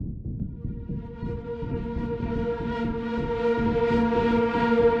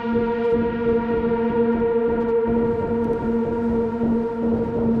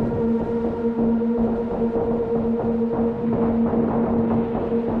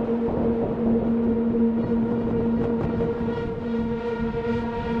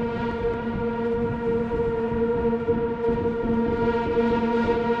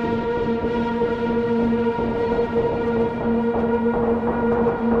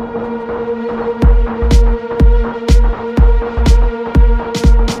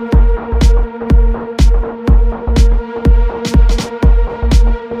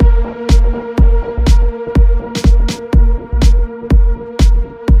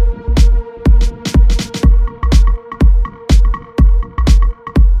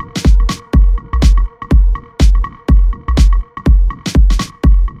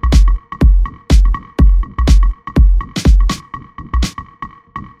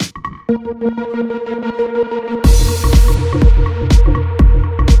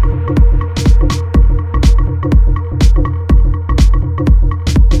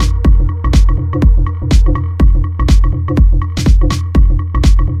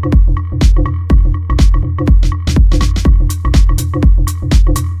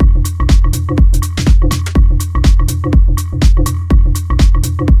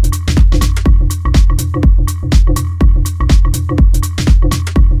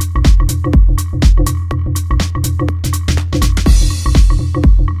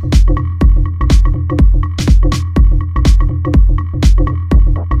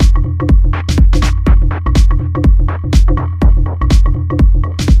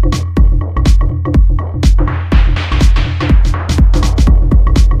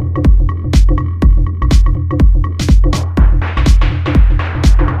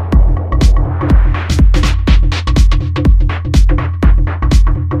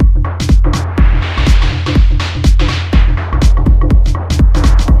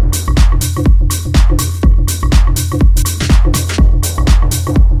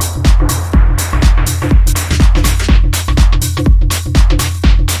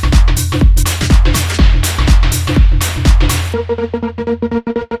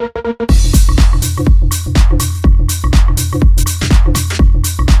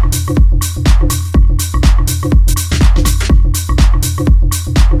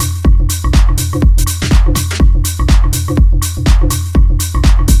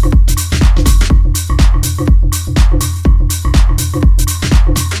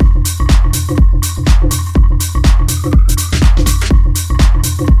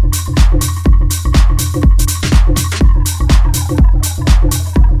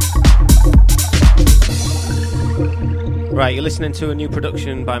Right, you're listening to a new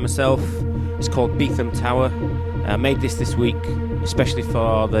production by myself. It's called Beetham Tower. I made this week, especially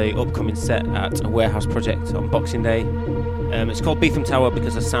for the upcoming set at a warehouse project on Boxing Day. It's called Beetham Tower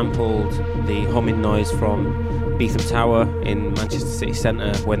because I sampled the humming noise from Beetham Tower in Manchester City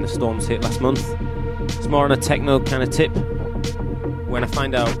Centre when the storms hit last month. It's more on a techno kind of tip. When I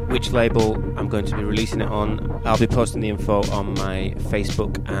find out which label I'm going to be releasing it on, I'll be posting the info on my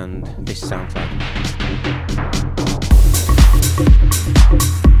Facebook and this SoundCloud.